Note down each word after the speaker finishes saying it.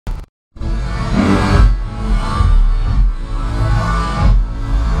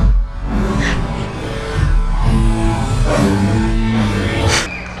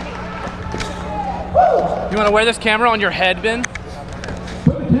want to wear this camera on your head, Ben?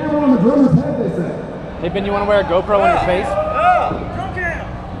 Put the camera on the drummer's head, they say. Hey, Ben, you want to wear a GoPro on your face? Drum cam.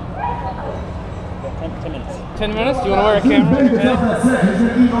 10 minutes. 10 minutes? Do you want to wear a camera on your head?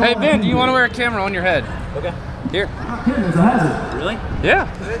 Hey, Ben, do you want to wear a camera on your head? Okay. Here. I'm not kidding, it's a hazard. Really? Yeah.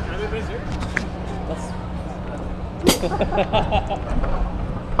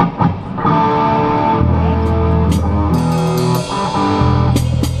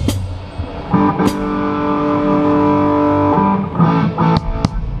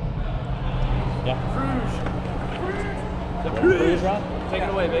 Take it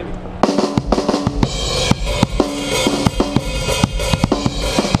away, baby.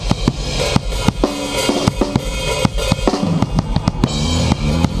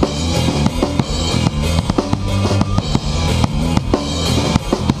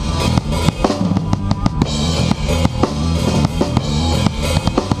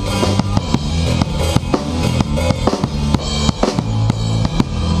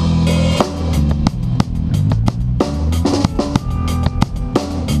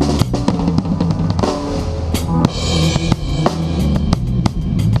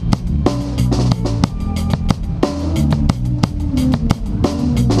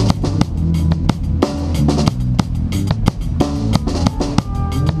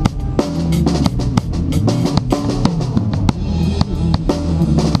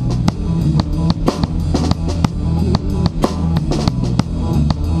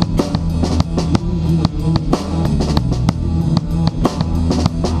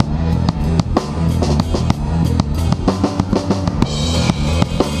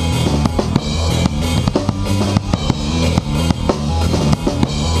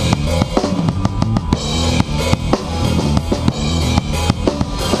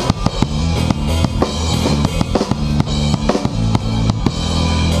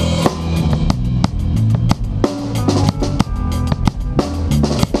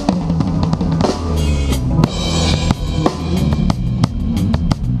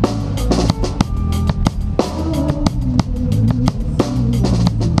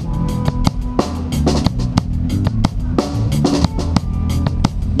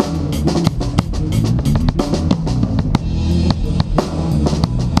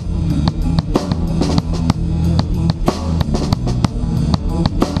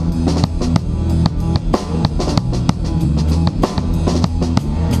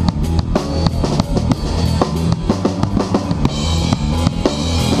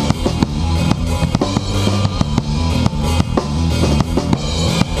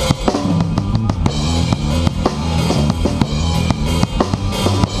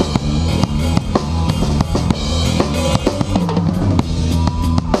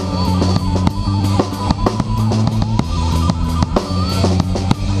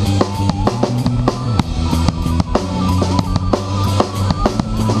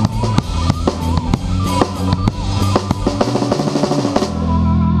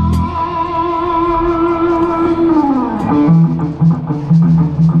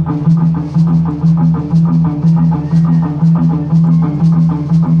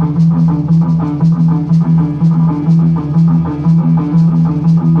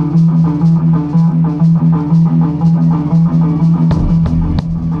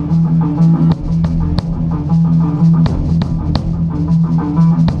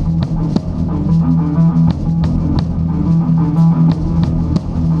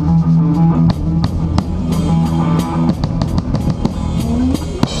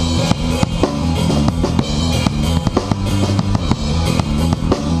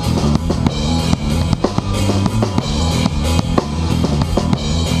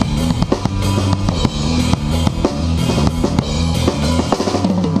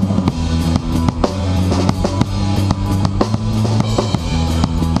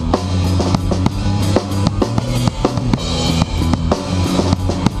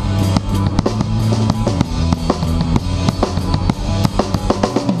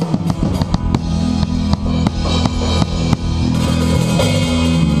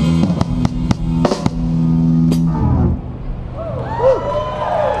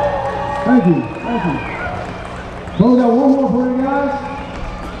 Thank you, thank you. So we got one more for you guys.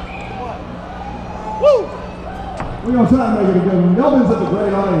 Woo! We're going to try to make it a good one. Y'all been such a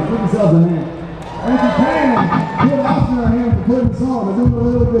great audience. Put yourselves in hand. And if you can, give Austin our hand for putting this on. They're doing a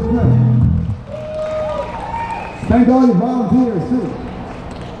really good thing. Thank all your volunteers, too.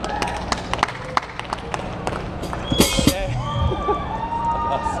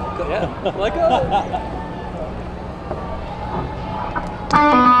 Yeah, let go.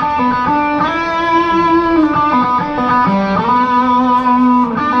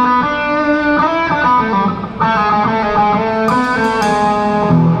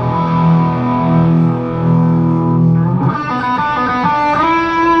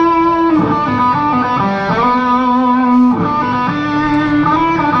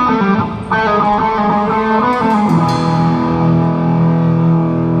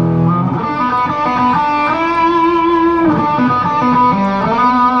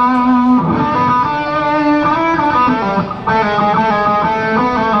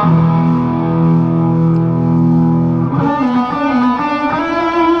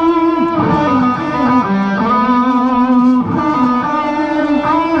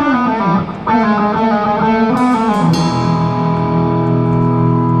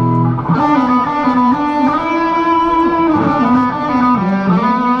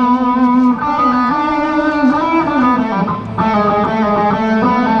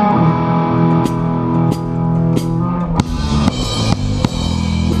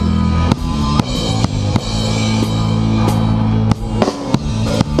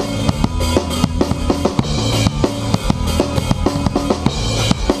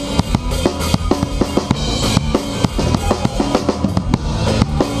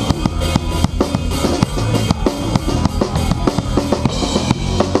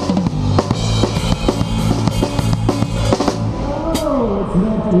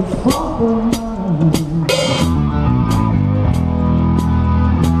 Thank you.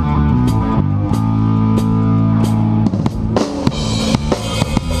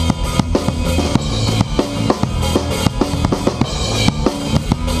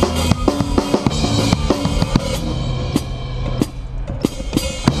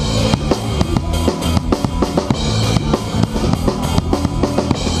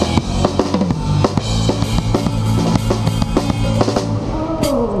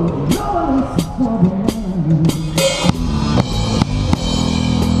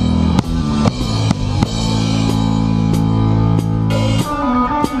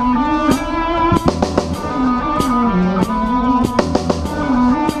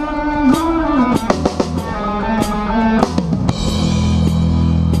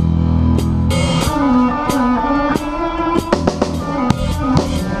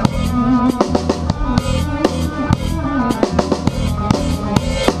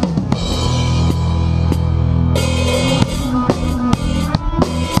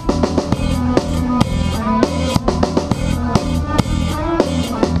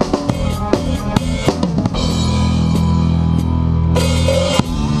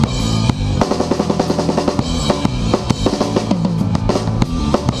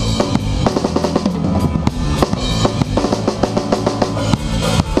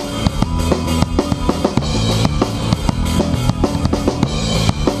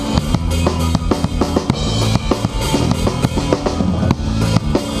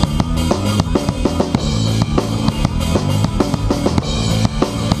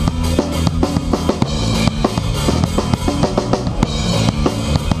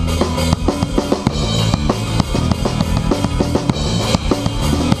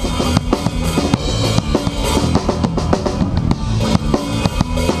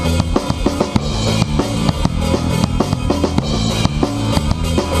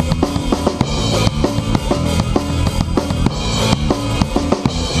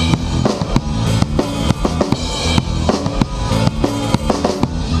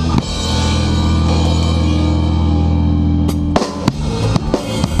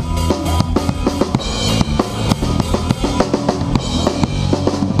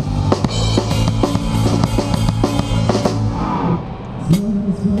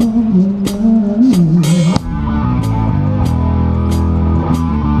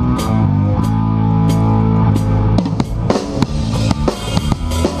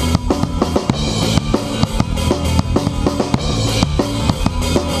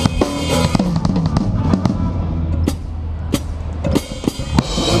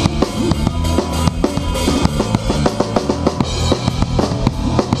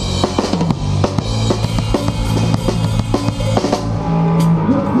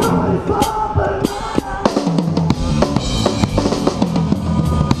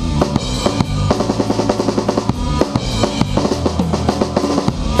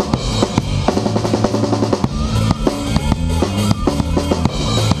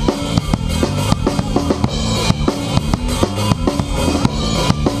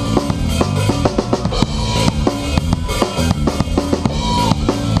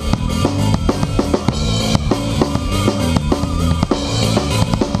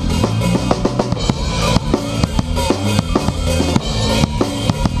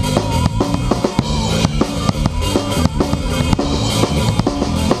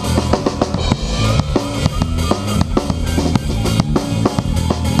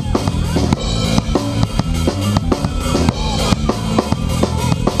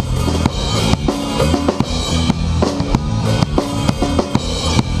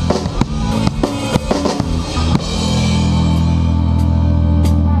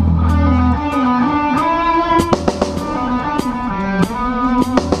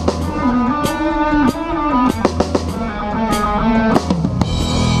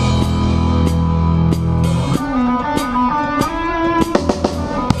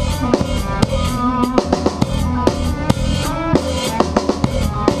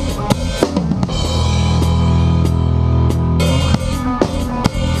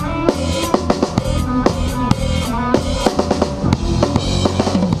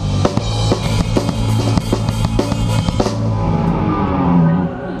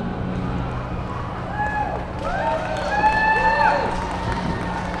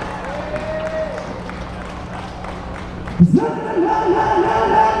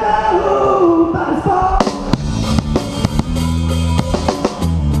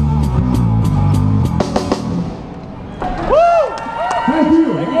 Thank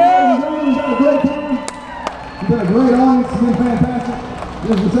you. We've had a great time. You've been a great audience. It's been fantastic.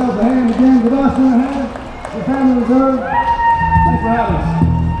 Give yourself a hand again with us in the hand. The family reserve. Thanks for having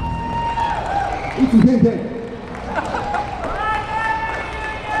us. Eat some pancakes.